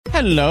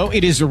Hello,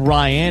 it is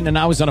Ryan, and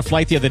I was on a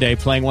flight the other day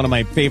playing one of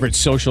my favorite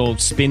social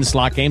spin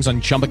slot games on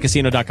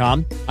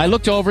ChumbaCasino.com. I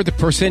looked over at the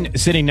person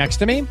sitting next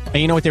to me, and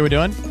you know what they were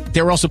doing?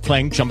 They were also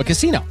playing Chumba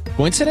Casino.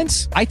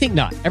 Coincidence? I think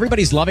not.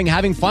 Everybody's loving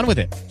having fun with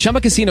it.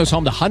 Chumba Casino is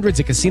home to hundreds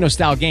of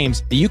casino-style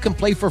games that you can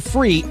play for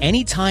free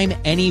anytime,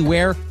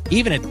 anywhere,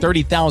 even at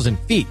 30,000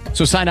 feet.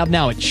 So sign up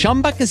now at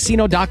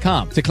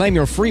ChumbaCasino.com to claim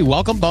your free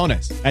welcome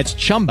bonus. That's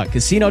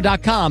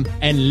ChumbaCasino.com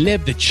and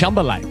live the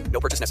Chumba life.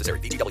 No purchase necessary.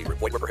 VGW.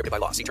 Void where prohibited by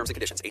law. See terms and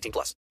conditions. 18+.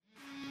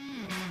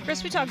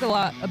 Chris, we talk a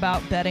lot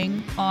about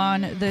betting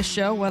on this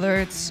show, whether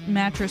it's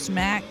Mattress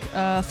Mac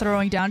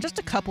throwing down just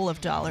a couple of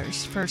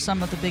dollars for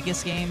some of the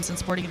biggest games and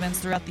sporting events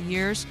throughout the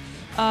years,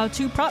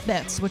 to prop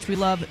bets, which we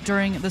love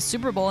during the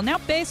Super Bowl. And now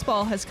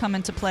baseball has come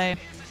into play.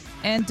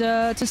 And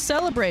to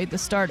celebrate the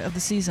start of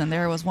the season,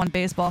 there was one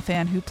baseball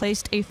fan who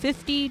placed a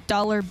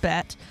 $50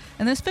 bet.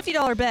 And this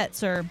 $50 bet,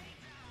 sir,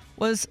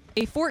 was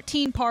a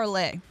 14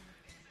 parlay.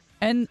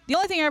 And the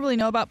only thing I really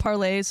know about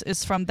parlays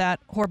is from that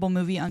horrible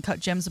movie,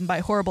 Uncut Gems. And by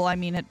horrible, I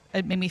mean it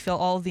made me feel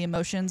all of the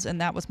emotions, and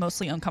that was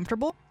mostly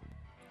uncomfortable.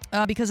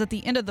 Because at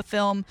the end of the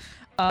film,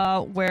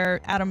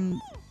 where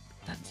Adam...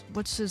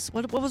 What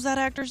was that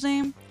actor's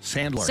name?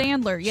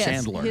 Sandler,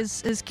 yes. Sandler.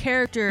 His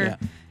character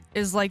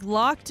is like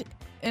locked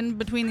in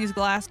between these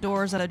glass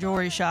doors at a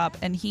jewelry shop,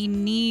 and he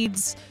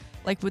needs,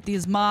 like with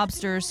these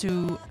mobsters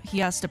who he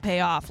has to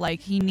pay off,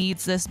 like he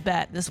needs this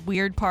bet, this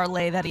weird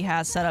parlay that he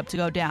has set up to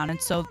go down.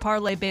 And so the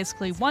parlay,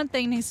 basically one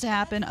thing needs to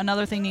happen,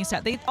 another thing needs to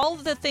happen. All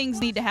of the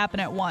things need to happen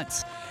at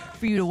once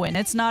for you to win.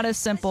 It's not as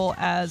simple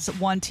as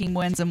one team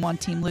wins and one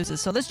team loses.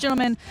 So this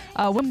gentleman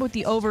went with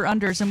the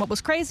over-unders, and what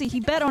was crazy,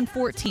 he bet on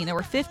 14. There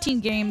were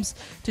 15 games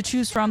to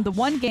choose from. The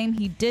one game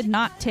he did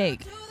not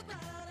take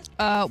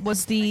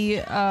was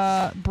the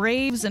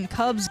Braves and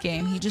Cubs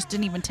game. He just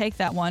didn't even take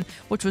that one,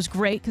 which was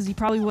great because he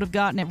probably would have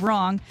gotten it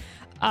wrong.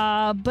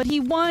 But he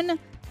won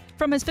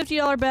from his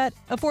 $50 bet,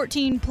 a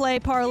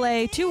 14-play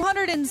parlay,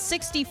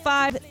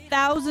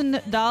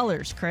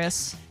 $265,000,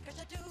 Chris.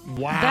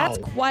 Wow. That's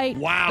quite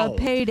a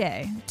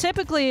payday.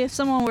 Typically, if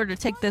someone were to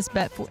take this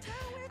bet,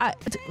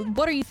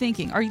 what are you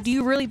thinking? Do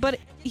you really? But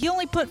he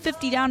only put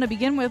 50 down to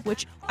begin with,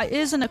 which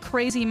isn't a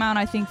crazy amount,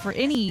 I think, for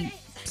any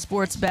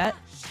sports bet.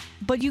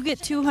 But you get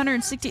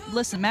 260.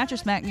 Listen,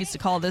 Mattress Mac needs to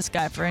call this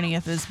guy for any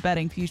of his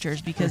betting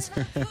futures, because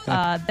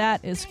that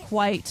is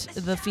quite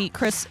the feat.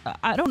 Chris,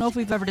 I don't know if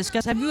we've ever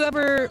discussed. Have you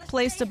ever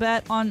placed a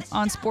bet on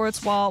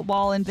sports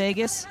while in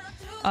Vegas?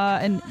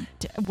 I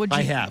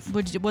have.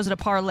 Was it a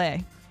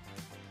parlay?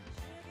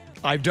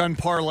 I've done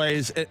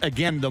parlays.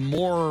 Again, the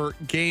more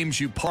games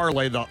you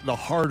parlay, the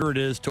harder it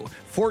is to.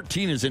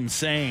 14 is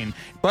insane.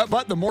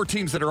 But the more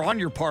teams that are on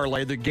your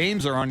parlay, the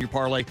games are on your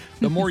parlay,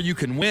 the more you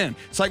can win.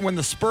 It's like when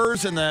the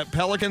Spurs and the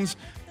Pelicans,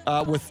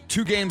 with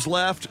 2 games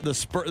left, the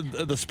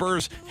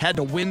Spurs had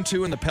to win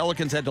 2 and the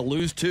Pelicans had to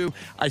lose 2.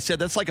 I said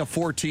that's like a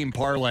 4-team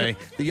parlay.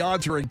 The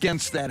odds are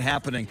against that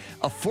happening.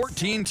 A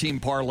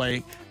 14-team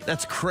parlay,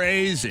 that's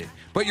crazy.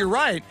 But you're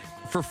right.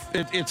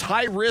 It's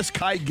high risk,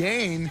 high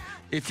gain.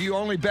 If you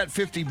only bet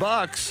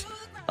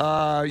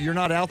 $50, you're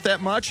not out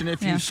that much. And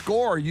if you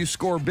score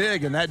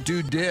big, and that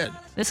dude did.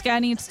 This guy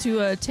needs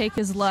to take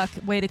his luck,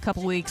 wait a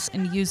couple weeks,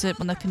 and use it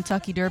when the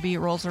Kentucky Derby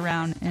rolls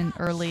around in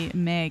early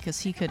May, because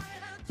he could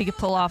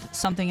pull off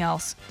something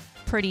else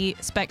pretty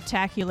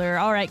spectacular.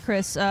 All right,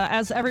 Chris,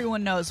 as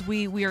everyone knows,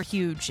 we are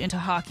huge into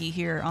hockey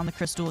here on the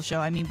Chris Duell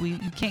Show. I mean, you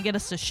can't get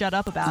us to shut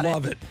up about it.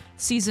 Love it.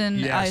 Season,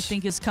 yes. I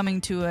think, is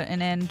coming to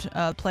an end.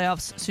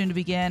 Playoffs soon to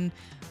begin.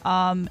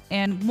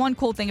 And one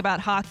cool thing about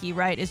hockey,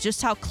 right, is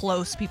just how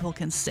close people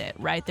can sit,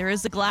 right? There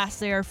is the glass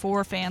there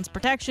for fans'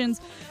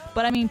 protections,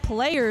 but I mean,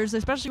 players,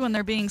 especially when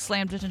they're being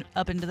slammed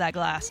up into that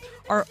glass,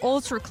 are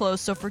ultra close.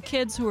 So for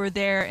kids who are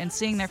there and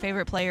seeing their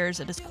favorite players,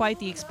 it is quite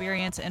the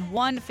experience. And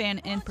one fan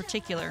in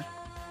particular,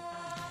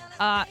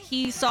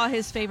 he saw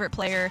his favorite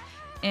player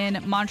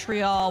in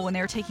Montreal when they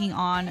were taking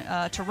on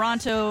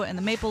Toronto and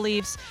the Maple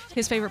Leafs.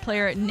 His favorite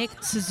player, Nick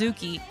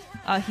Suzuki.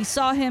 He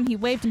saw him, he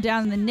waved him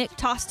down, and then Nick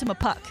tossed him a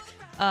puck.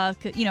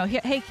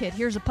 Hey kid,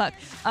 here's a puck.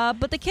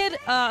 But the kid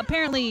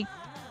apparently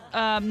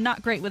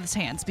not great with his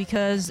hands,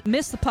 because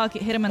missed the puck,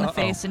 it hit him in the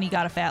face, and he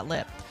got a fat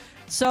lip.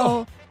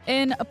 So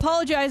in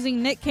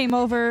apologizing, Nick came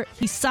over,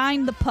 he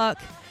signed the puck,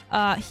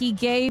 he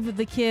gave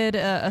the kid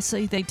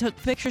they took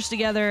pictures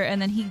together,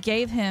 and then he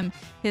gave him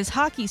his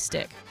hockey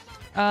stick.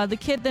 The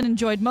kid then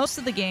enjoyed most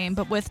of the game,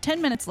 but with 10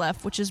 minutes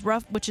left, which is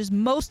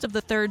most of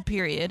the third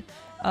period.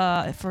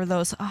 For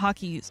those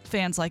hockey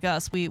fans like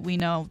us, we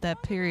know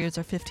that periods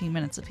are 15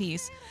 minutes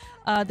apiece.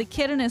 The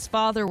kid and his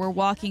father were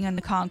walking in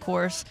the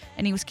concourse,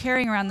 and he was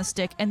carrying around the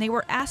stick, and they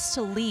were asked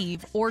to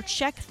leave or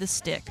check the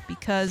stick,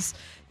 because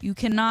you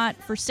cannot,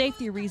 for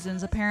safety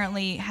reasons,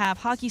 apparently have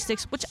hockey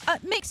sticks, which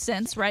makes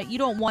sense, right? You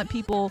don't want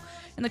people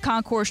in the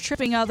concourse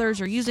tripping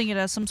others or using it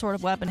as some sort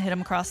of weapon to hit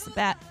them across the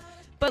bat.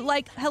 But,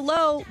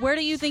 hello, where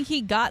do you think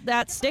he got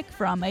that stick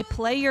from? A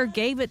player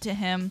gave it to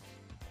him.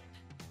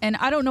 And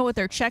I don't know what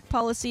their check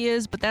policy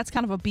is, but that's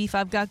kind of a beef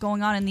I've got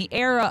going on in the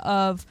era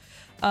of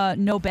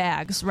no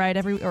bags, right?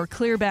 Or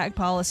clear bag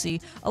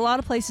policy. A lot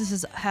of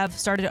places have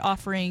started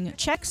offering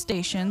check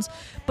stations,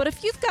 but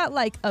if you've got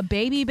like a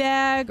baby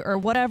bag or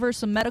whatever,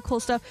 some medical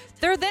stuff,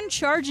 they're then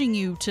charging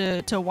you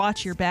to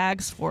watch your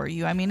bags for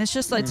you. I mean, it's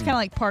just it's kind of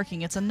like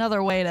parking. It's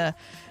another way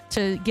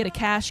to get a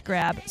cash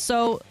grab.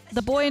 So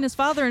the boy and his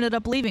father ended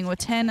up leaving with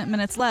 10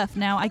 minutes left.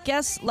 Now, I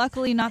guess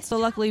luckily, not so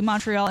luckily,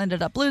 Montreal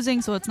ended up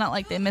losing, so it's not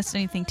like they missed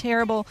anything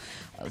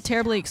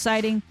terribly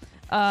exciting.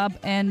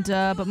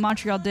 But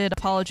Montreal did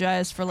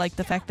apologize for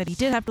the fact that he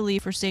did have to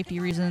leave for safety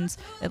reasons,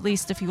 at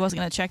least if he wasn't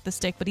going to check the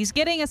stick. But he's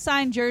getting a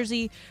signed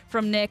jersey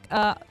from Nick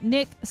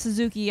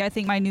Suzuki, I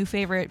think my new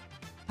favorite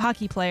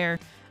hockey player.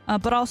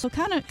 But also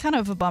kind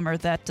of a bummer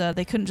that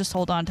they couldn't just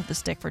hold on to the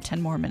stick for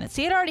 10 more minutes.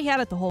 He had already had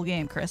it the whole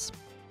game, Chris.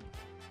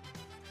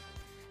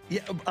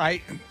 Yeah, I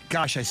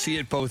see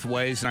it both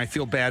ways, and I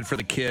feel bad for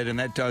the kid, and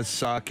that does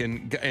suck.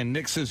 And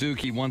Nick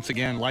Suzuki, once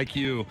again, like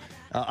you,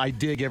 I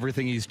dig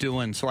everything he's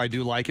doing, so I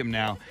do like him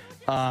now.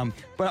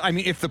 But I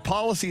mean, if the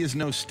policy is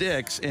no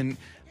sticks, and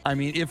I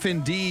mean, if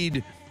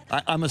indeed,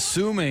 I'm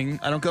assuming,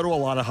 I don't go to a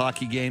lot of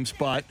hockey games,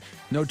 but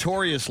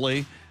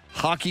notoriously,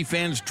 hockey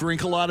fans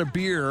drink a lot of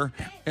beer,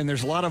 and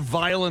there's a lot of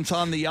violence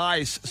on the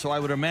ice. So I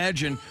would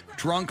imagine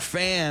drunk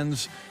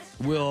fans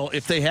will,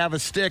 if they have a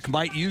stick,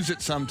 might use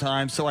it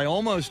sometimes. So I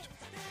almost,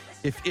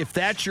 if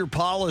that's your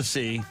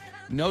policy,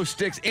 no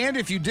sticks. And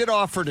if you did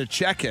offer to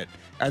check it,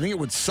 I think it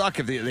would suck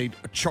if they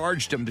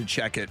charged them to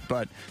check it.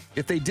 But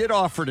if they did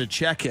offer to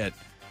check it,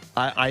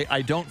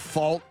 I don't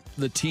fault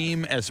the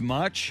team as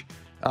much.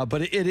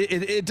 But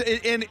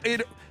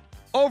it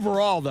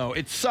overall, though,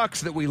 it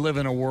sucks that we live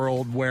in a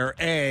world where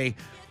A,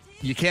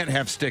 you can't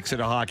have sticks at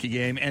a hockey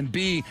game, and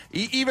B,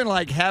 even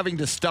like having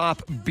to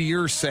stop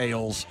beer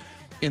sales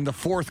in the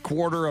fourth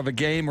quarter of a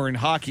game, or in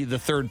hockey, the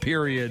third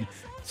period,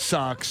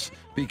 sucks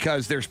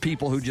because there's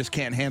people who just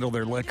can't handle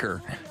their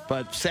liquor.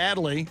 But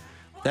sadly,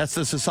 that's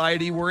the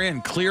society we're in.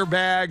 Clear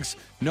bags,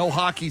 no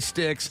hockey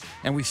sticks,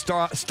 and we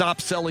stop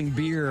selling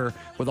beer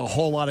with a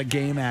whole lot of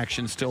game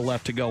action still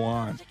left to go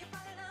on.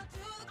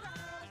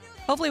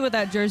 Hopefully with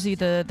that jersey,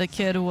 the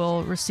kid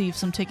will receive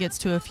some tickets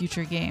to a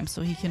future game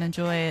so he can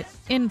enjoy it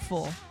in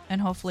full.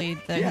 And hopefully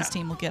his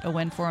team will get a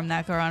win for him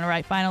that go on. All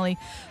right, finally,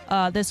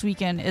 this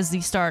weekend is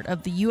the start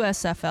of the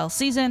USFL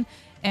season.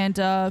 And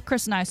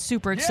Chris and I are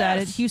super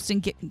excited. Yes!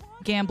 Houston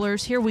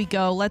Gamblers, here we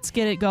go. Let's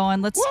get it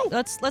going. Let's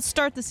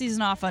start the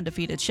season off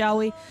undefeated, shall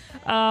we?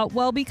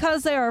 Well,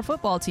 because they are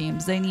football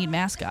teams, they need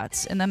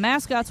mascots. And the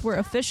mascots were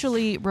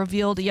officially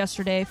revealed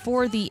yesterday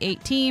for the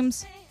 8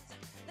 teams.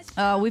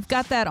 We've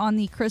got that on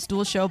the Chris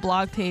Duell Show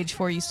blog page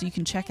for you, so you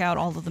can check out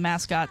all of the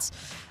mascots.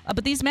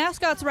 But these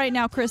mascots right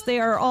now, Chris, they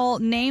are all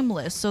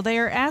nameless. So they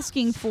are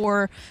asking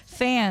for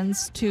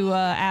fans to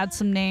add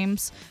some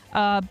names.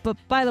 But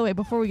by the way,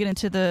 before we get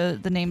into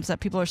the names that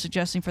people are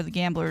suggesting for the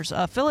Gamblers,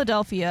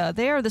 Philadelphia,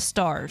 they are the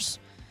Stars.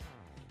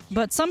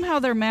 But somehow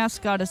their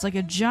mascot is like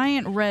a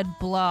giant red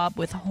blob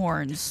with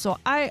horns. So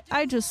I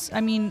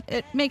mean,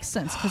 it makes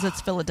sense because it's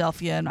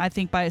Philadelphia. And I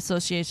think by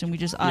association, we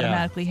just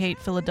automatically hate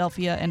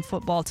Philadelphia and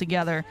football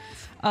together.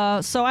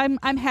 So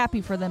I'm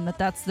happy for them that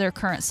that's their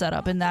current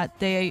setup and that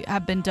they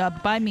have been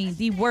dubbed by me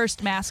the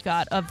worst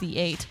mascot of the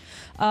 8.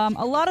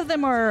 A lot of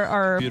them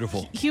are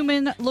beautiful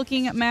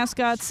human-looking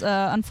mascots.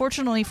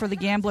 Unfortunately for the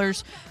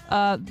Gamblers,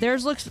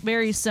 theirs looks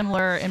very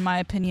similar, in my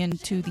opinion,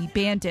 to the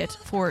Bandit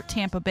for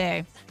Tampa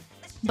Bay.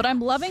 But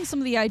I'm loving some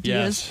of the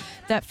ideas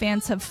that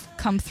fans have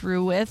come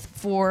through with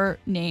for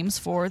names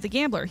for the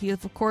Gambler. He,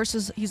 of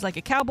course, he's like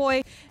a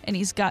cowboy, and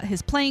he's got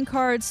his playing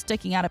cards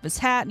sticking out of his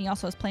hat, and he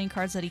also has playing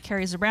cards that he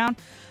carries around.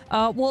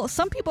 Well,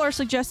 some people are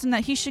suggesting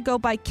that he should go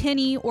by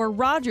Kenny or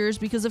Rogers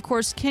because, of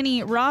course,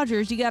 Kenny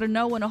Rogers, you got to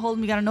know when to hold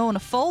him, you got to know when to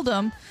fold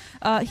him.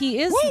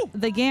 He is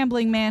the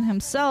gambling man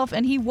himself,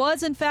 and he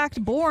was, in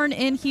fact, born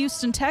in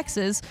Houston,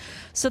 Texas.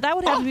 So that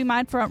would have to be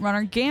my front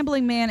runner.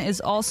 Gambling Man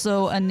is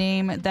also a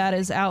name that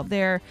is out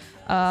there.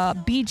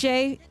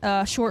 BJ,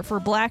 short for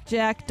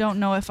Blackjack. Don't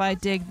know if I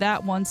dig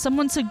that one.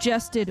 Someone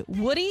suggested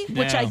Woody,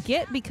 which I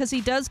get because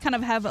he does kind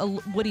of have a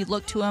Woody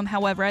look to him.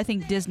 However, I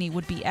think Disney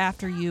would be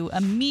after you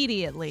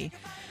immediately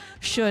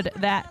should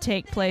that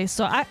take place.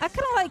 So I kind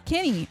of like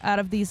Kenny out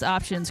of these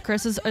options.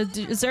 Chris,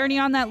 is there any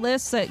on that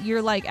list that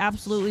you're like,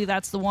 absolutely,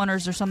 that's the one, or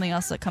is there something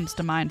else that comes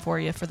to mind for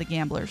you for the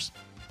Gamblers?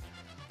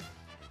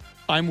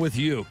 I'm with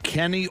you.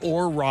 Kenny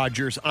or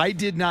Rogers. I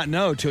did not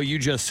know till you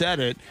just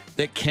said it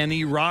that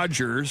Kenny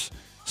Rogers,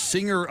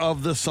 singer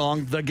of the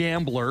song The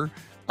Gambler,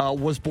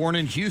 was born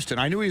in Houston.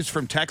 I knew he was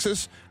from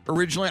Texas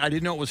originally. I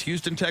didn't know it was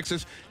Houston,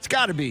 Texas. It's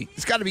got to be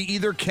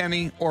either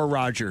Kenny or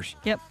Rogers.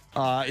 Yep.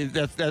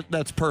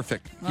 That's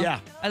perfect. Well, yeah.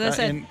 As I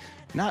said,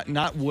 and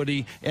not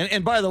Woody.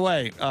 And by the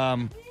way,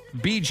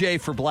 BJ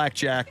for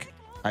Blackjack.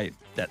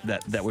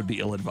 That would be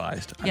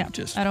ill-advised. Yeah,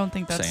 I don't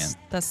think that's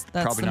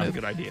the probably not move. a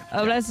good idea.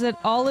 But I said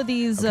all of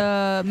these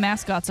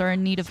mascots are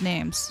in need of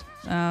names.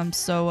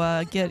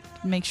 So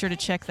make sure to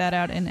check that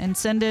out and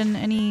send in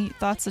any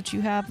thoughts that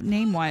you have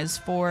name-wise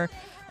for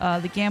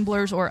the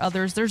Gamblers or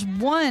others. There's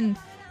one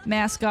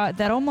mascot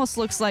that almost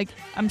looks like,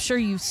 I'm sure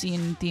you've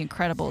seen The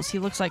Incredibles. He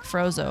looks like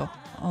Frozone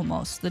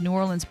almost, the New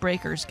Orleans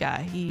Breakers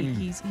guy.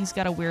 He's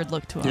got a weird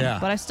look to him, Yeah.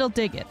 but I still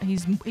dig it.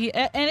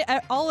 And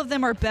all of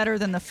them are better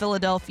than the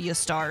Philadelphia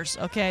Stars.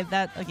 Okay,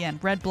 that again,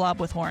 red blob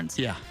with horns.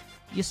 Yeah.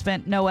 You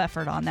spent no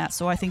effort on that,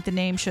 so I think the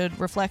name should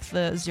reflect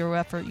the zero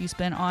effort you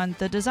spent on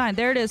the design.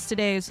 There it is,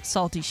 today's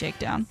Salty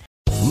Shakedown.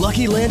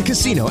 Lucky Land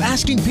Casino,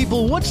 asking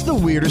people, what's the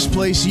weirdest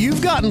place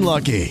you've gotten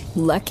lucky?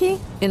 Lucky?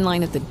 In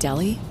line at the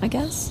deli, I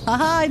guess?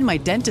 Aha, in my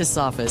dentist's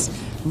office.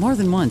 More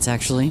than once,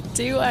 actually.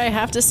 Do I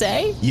have to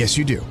say? Yes,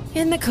 you do.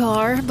 In the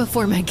car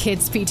before my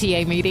kids'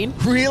 PTA meeting.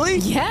 Really?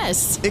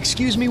 Yes.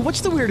 Excuse me,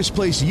 what's the weirdest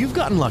place you've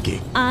gotten lucky?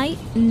 I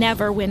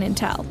never win and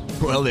tell.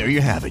 Well, there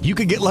you have it. You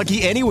can get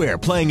lucky anywhere,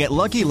 playing at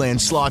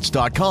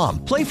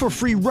LuckyLandSlots.com. Play for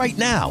free right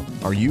now.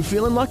 Are you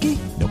feeling lucky?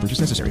 No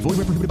purchase necessary. Void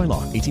where prohibited by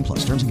law. 18 plus.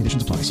 Terms and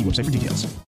conditions apply. See website for details.